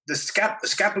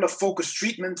scapular focus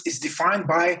treatment is defined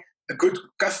by a good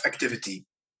cuff activity,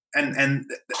 and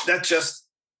that just,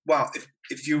 well,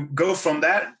 if you go from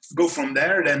there,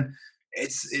 then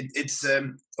it's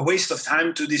a waste of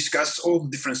time to discuss all the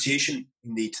differentiation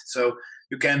indeed. So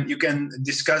you can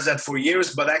discuss that for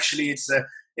years, but actually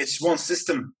it's one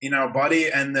system in our body,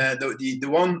 and the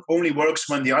one only works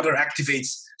when the other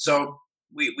activates. So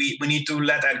we need to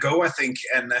let that go, I think,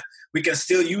 and we can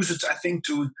still use it, I think,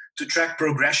 to track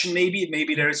progression.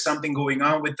 Maybe there is something going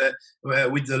on with the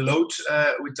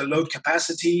load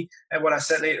capacity, and what I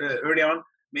said early on.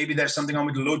 Maybe there's something on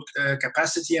with the load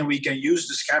capacity, and we can use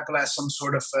the scapula as some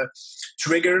sort of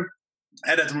trigger.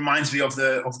 And that reminds me of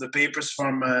the papers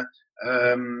from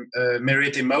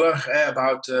Merete Muller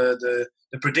about the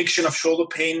prediction of shoulder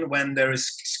pain when there is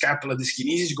scapular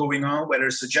dyskinesis going on, where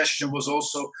the suggestion was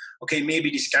also, okay, maybe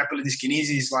the scapular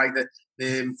dyskinesis is like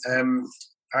the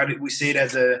how did we say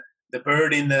that, the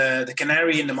bird in the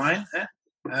canary in the mine?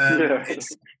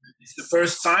 It's the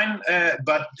first sign,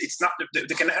 but it's not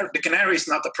the canary is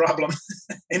not the problem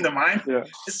in the mind. Yeah.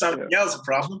 It's something else a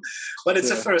problem, but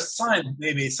it's a first sign.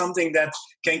 Maybe it's something that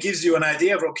can gives you an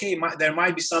idea of, okay, there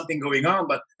might be something going on,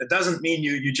 but that doesn't mean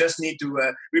you just need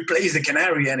to replace the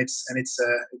canary and it's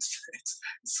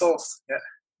solved.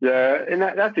 Yeah, and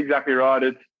that's exactly right.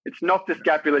 It's not the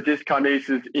scapular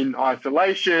dyskinesis in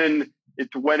isolation.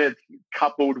 It's when it's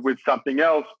coupled with something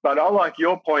else. But I like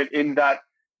your point in that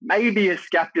maybe a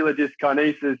scapular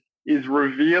dyskinesis is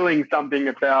revealing something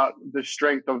about the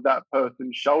strength of that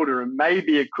person's shoulder. And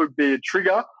maybe it could be a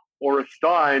trigger or a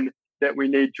sign that we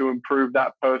need to improve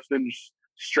that person's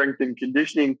strength and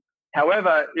conditioning.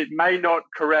 However, it may not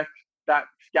correct that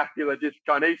scapular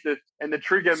dyskinesis, and the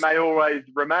trigger may always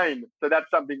remain. So that's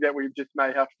something that we just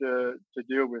may have to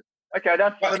deal with. Okay,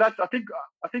 that's I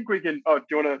think we can. Oh, do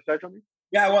you want to say something?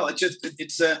 Yeah, well,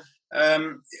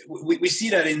 we see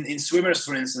that in swimmers,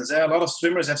 for instance. A lot of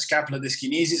swimmers have scapular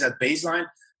dyskinesis at baseline,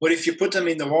 but if you put them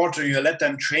in the water, you let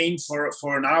them train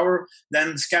for an hour,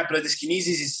 then scapular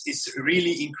dyskinesis is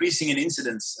really increasing in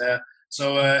incidence.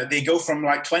 So they go from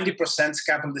like 20%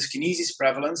 scapular dyskinesis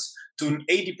prevalence to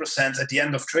 80% at the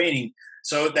end of training.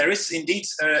 So there is indeed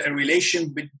a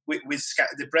relation with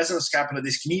the presence of scapular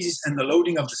dyskinesis and the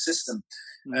loading of the system.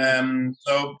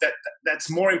 So that's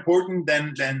more important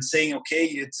than saying, okay,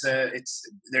 it's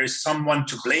there is someone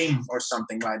to blame or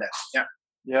something like that. Yeah.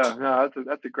 Yeah, no,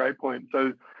 that's a great point.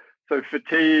 So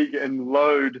fatigue and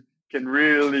load can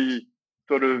really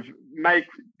sort of make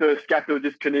the scapular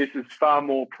dyskinesis far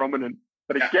more prominent.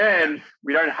 But again,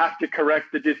 we don't have to correct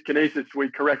the dyskinesis, we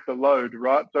correct the load,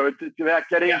 right? So it's about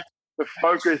getting the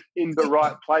focus in the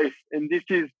right place. And this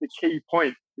is the key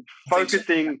point. It's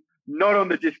focusing not on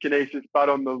the dyskinesis, but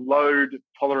on the load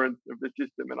tolerance of the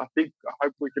system. And I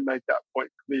hope we can make that point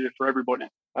clear for everybody.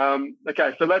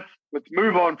 Okay, so let's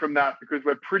move on from that, because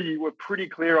we're pretty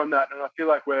clear on that, and I feel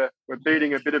like we're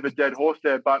beating a bit of a dead horse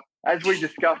there. But as we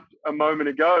discussed a moment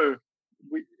ago,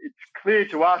 it's clear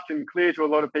to us and clear to a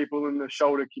lot of people in the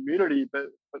shoulder community, but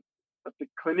the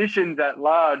clinicians at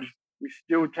large, we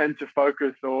still tend to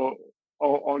focus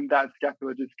on that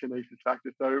scapular dyskinesis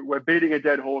factor. So we're beating a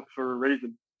dead horse for a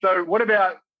reason. So what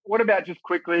about just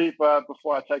quickly,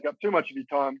 before I take up too much of your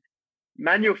time,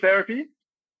 manual therapy?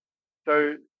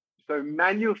 So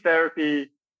manual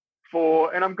therapy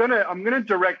and I'm gonna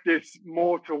direct this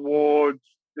more towards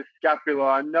the scapula.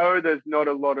 I know there's not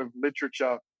a lot of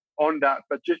literature on that,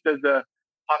 but just as a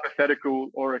hypothetical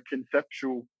or a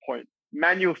conceptual point,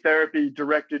 manual therapy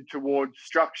directed towards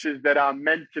structures that are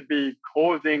meant to be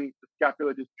causing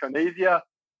scapular dyskinesia,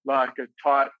 like a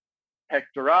tight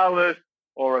pectoralis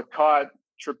or a tight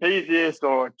trapezius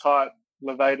or a tight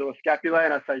levator scapulae,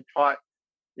 and I say tight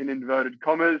in inverted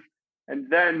commas. And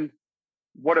then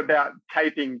what about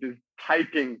taping? Does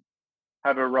taping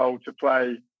have a role to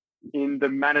play in the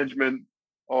management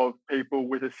of people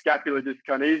with a scapular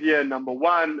dyskinesia, number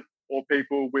one, or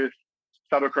people with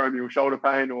subacromial shoulder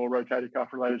pain or rotator cuff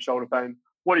related shoulder pain?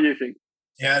 What do you think?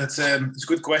 Yeah, it's a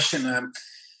good question.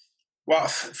 Well,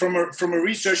 from a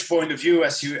research point of view,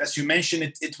 as you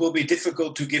mentioned, it will be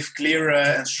difficult to give clear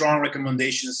and strong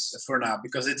recommendations for now,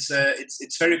 because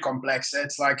it's very complex.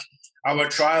 It's like our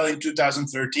trial in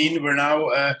 2013. We're now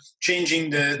changing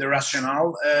the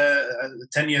rationale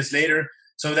 10 years later.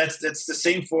 So that's the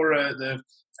same for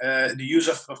the use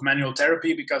of manual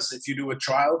therapy, because if you do a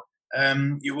trial,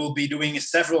 you will be doing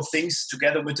several things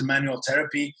together with the manual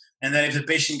therapy, and then if the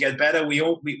patient get better, we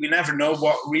never know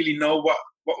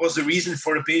what was the reason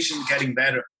for the patient getting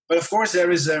better. But of course,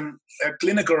 there is a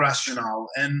clinical rationale.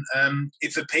 And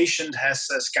if a patient has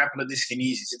scapular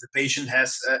dyskinesis, if the patient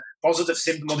has a positive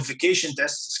symptom modification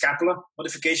test, scapular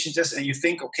modification test, and you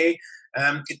think, okay,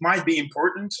 it might be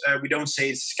important. We don't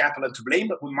say it's scapula to blame,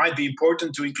 but it might be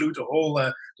important to include the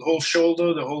whole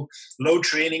shoulder, the whole load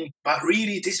training. But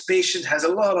really, this patient has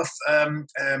a lot of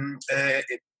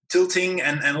tilting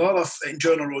and a lot of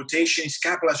internal rotation. His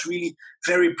scapula is really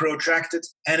very protracted,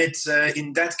 and it's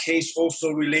in that case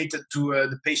also related to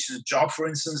the patient's job. For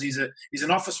instance, he's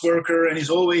an office worker and he's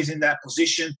always in that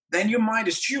position. Then you might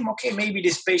assume, okay, maybe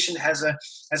this patient has a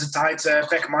tight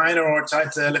pec minor or a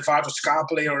tight levator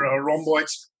scapulae or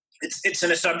rhomboids. It's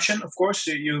an assumption, of course.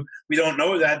 We don't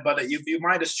know that, but you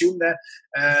might assume that,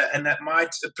 and that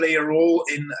might play a role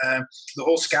in the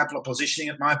whole scapular positioning.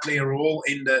 It might play a role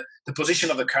in the position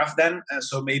of the cuff then.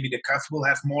 So maybe the cuff will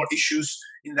have more issues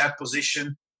in that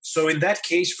position. So in that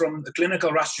case, from the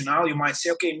clinical rationale, you might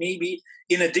say, okay, maybe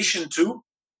in addition to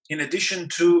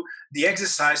the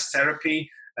exercise therapy,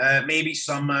 maybe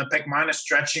some pec minor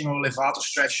stretching or levator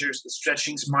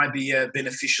stretchings might be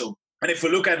beneficial. And if we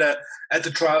look at the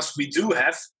trials we do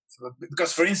have,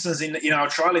 because for instance, in our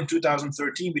trial in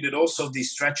 2013, we did also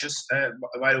these stretches.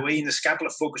 By the way, in the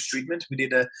scapular focus treatment, we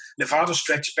did a levator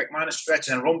stretch, pec minor stretch,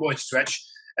 and rhomboid stretch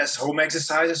as home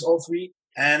exercises, all three.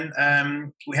 And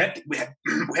we had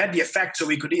the effect. So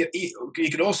we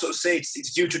could also say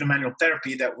it's due to the manual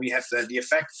therapy that we have the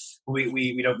effect.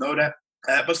 We don't know that.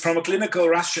 But from a clinical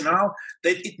rationale,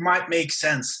 that it might make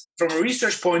sense. From a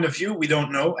research point of view, we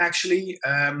don't know actually.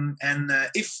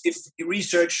 If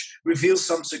research reveals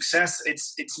some success,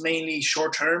 it's mainly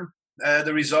short term.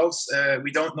 The results,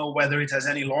 we don't know whether it has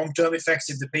any long term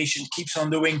effects. If the patient keeps on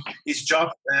doing his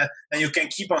job, then you can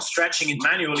keep on stretching it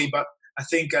manually. But I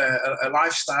think a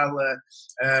lifestyle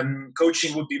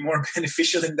coaching would be more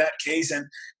beneficial in that case, and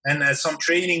some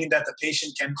training that the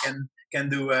patient can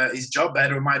do his job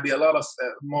better might be a lot of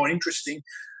more interesting.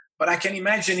 But I can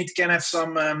imagine it can have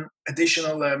some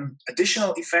additional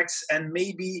effects, and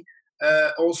maybe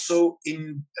also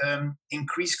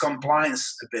increase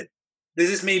compliance a bit. This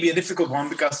is maybe a difficult one,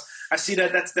 because I see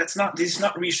this is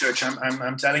not research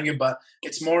I'm telling you, but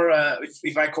it's more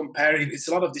if I compare it, it's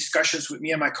a lot of discussions with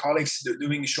me and my colleagues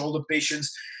doing shoulder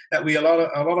patients, that a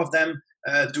lot of them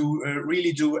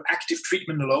really do active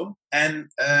treatment alone, and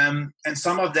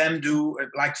some of them do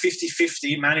like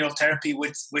 50-50 manual therapy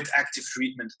with active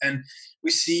treatment. And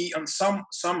we see on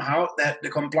somehow that the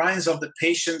compliance of the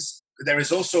patients, there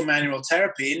is also manual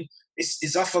therapy in,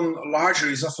 is often larger,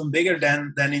 is often bigger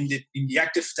than in the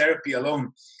active therapy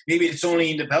alone. Maybe it's only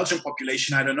in the Belgian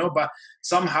population, I don't know, but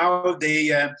somehow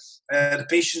the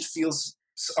patient feels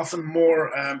often more,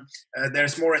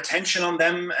 there's more attention on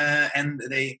them, and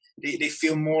they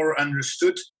feel more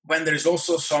understood when there's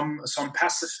also some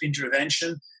passive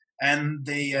intervention, and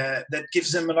that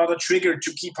gives them a lot of trigger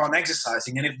to keep on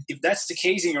exercising. And if that's the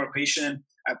case in your patient,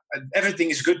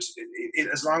 everything is good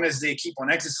as long as they keep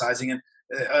on exercising. And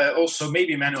also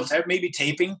maybe manual therapy, maybe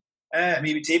taping.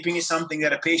 Maybe taping is something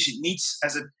that a patient needs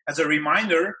as a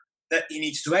reminder that he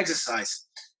needs to exercise.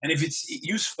 And if it's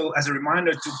useful as a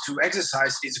reminder to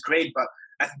exercise, it's great. But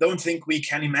I don't think we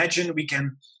can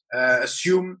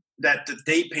assume that the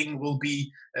taping will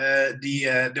be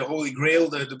the holy grail,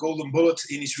 the golden bullet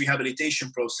in his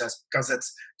rehabilitation process, because that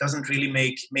doesn't really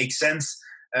make sense.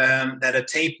 That a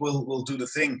tape will do the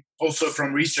thing. Also,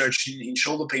 from research in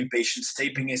shoulder pain patients,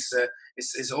 taping is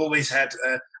always had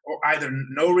either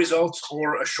no results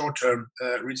or a short-term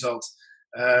result.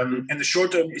 And the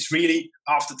short term is really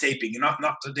after taping, not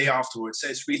the day afterwards. So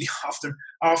it's really after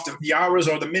the hours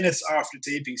or the minutes after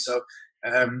taping. So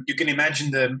you can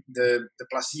imagine the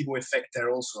placebo effect there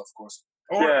also, of course.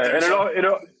 It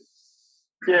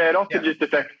often just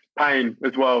affects pain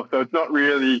as well. So it's not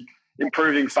really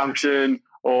improving function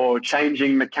or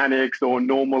changing mechanics or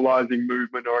normalizing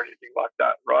movement or anything like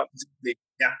that, right?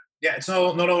 Yeah. It's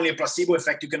not only a placebo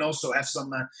effect. You can also have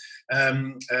some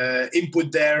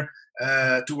input there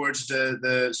towards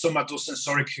the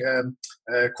somatosensoric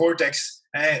cortex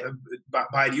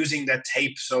by using that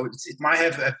tape. So it might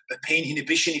have a pain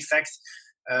inhibition effect,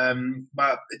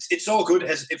 but it's all good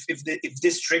as if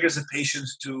this triggers a patient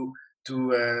to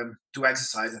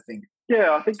exercise, I think.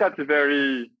 Yeah, I think that's a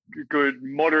very good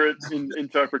moderate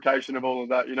interpretation of all of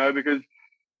that, because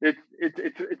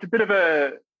it's a bit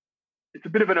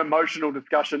of an emotional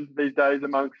discussion these days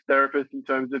amongst therapists in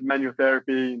terms of manual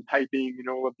therapy and taping and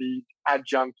all of these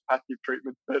adjunct passive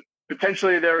treatments. But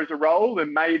potentially there is a role,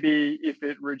 and maybe if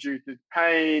it reduces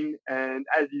pain and,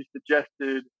 as you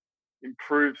suggested,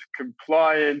 improves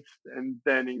compliance and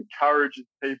then encourages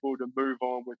people to move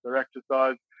on with their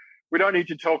exercise. We don't need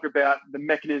to talk about the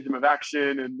mechanism of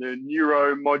action and the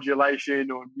neuromodulation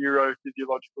or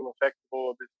neurophysiological effects of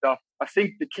all of this stuff. I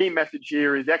think the key message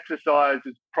here is exercise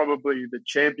is probably the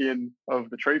champion of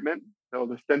the treatment, or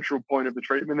the central point of the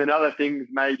treatment, and other things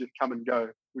may just come and go.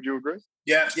 Would you agree?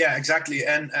 Yeah, exactly.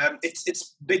 And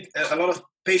it's big, a lot of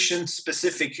patient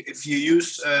specific if you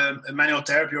use manual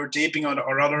therapy or taping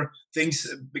or other things,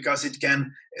 because it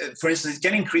can, for instance, it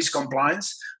can increase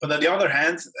compliance. But on the other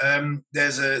hand,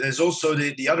 there's also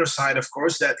the other side, of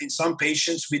course, that in some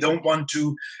patients we don't want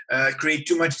to create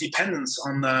too much dependence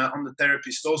on the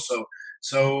therapist also.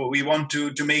 So we want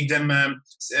to make them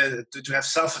to have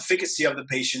self-efficacy of the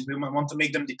patient. We want to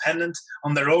make them dependent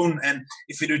on their own. And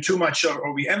if we do too much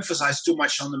or we emphasize too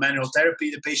much on the manual therapy,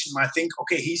 the patient might think,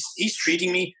 okay, he's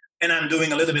treating me and I'm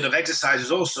doing a little bit of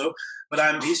exercises also,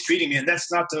 but he's treating me. And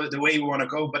that's not the way we want to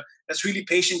go. But that's really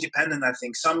patient dependent, I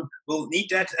think. Some will need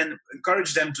that and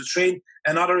encourage them to train,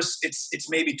 and others it's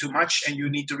maybe too much and you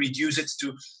need to reduce it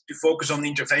to focus on the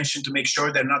intervention to make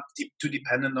sure they're not too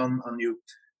dependent on you.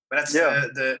 But that's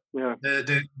the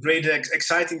great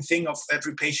exciting thing of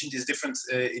every patient is different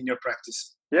in your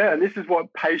practice. Yeah, and this is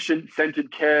what patient-centered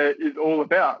care is all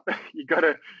about. You've got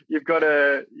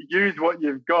to use what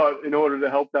you've got in order to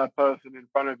help that person in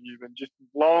front of you. And just as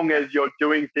long as you're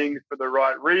doing things for the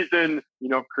right reason,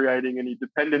 you're not creating any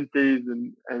dependencies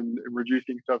and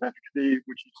reducing self-efficacy,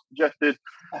 which you suggested,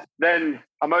 then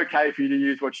I'm okay for you to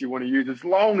use what you want to use, as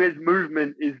long as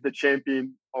movement is the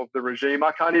champion of the regime.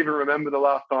 I can't even remember the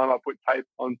last time I put tape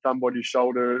on somebody's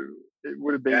shoulder. It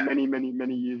would have been many, many,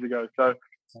 many years ago. So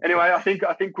anyway, I think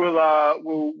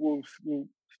we'll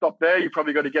stop there. You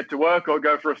probably got to get to work or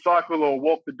go for a cycle or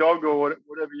walk the dog or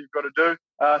whatever you've got to do.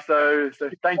 So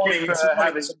thank you for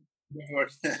having.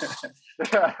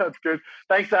 That's good.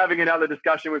 Thanks for having another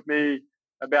discussion with me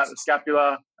about the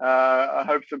scapula. I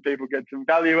hope some people get some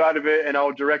value out of it, and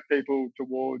I'll direct people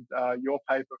towards your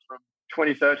paper from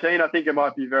 2013. I think it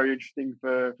might be very interesting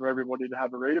for everybody to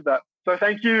have a read about. So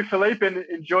thank you, Filip, and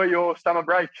enjoy your summer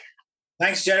break.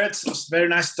 Thanks, Jared. It was very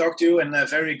nice to talk to you, and a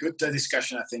very good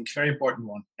discussion, I think. Very important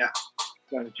one. Yeah.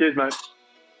 Cheers, mate.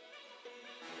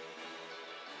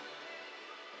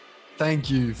 Thank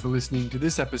you for listening to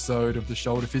this episode of the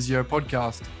Shoulder Physio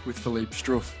podcast with Filip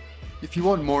Struyf. If you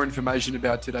want more information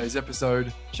about today's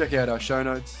episode, check out our show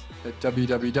notes at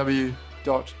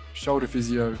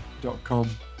www.shoulderphysio.com.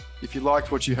 If you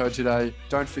liked what you heard today,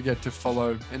 don't forget to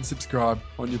follow and subscribe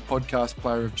on your podcast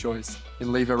player of choice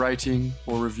and leave a rating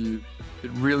or review. It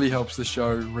really helps the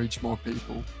show reach more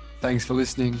people. Thanks for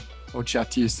listening. I'll chat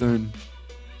to you soon.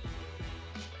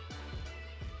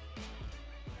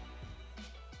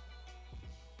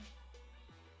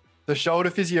 The Shoulder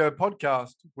Physio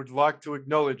podcast would like to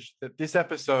acknowledge that this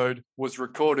episode was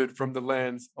recorded from the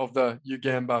lands of the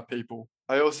Ugamba people.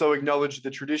 I also acknowledge the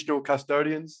traditional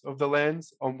custodians of the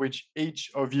lands on which each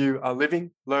of you are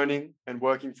living, learning, and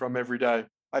working from every day.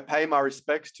 I pay my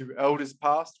respects to elders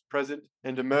past, present,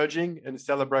 and emerging, and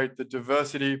celebrate the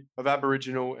diversity of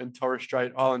Aboriginal and Torres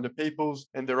Strait Islander peoples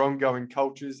and their ongoing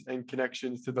cultures and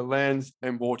connections to the lands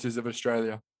and waters of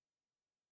Australia.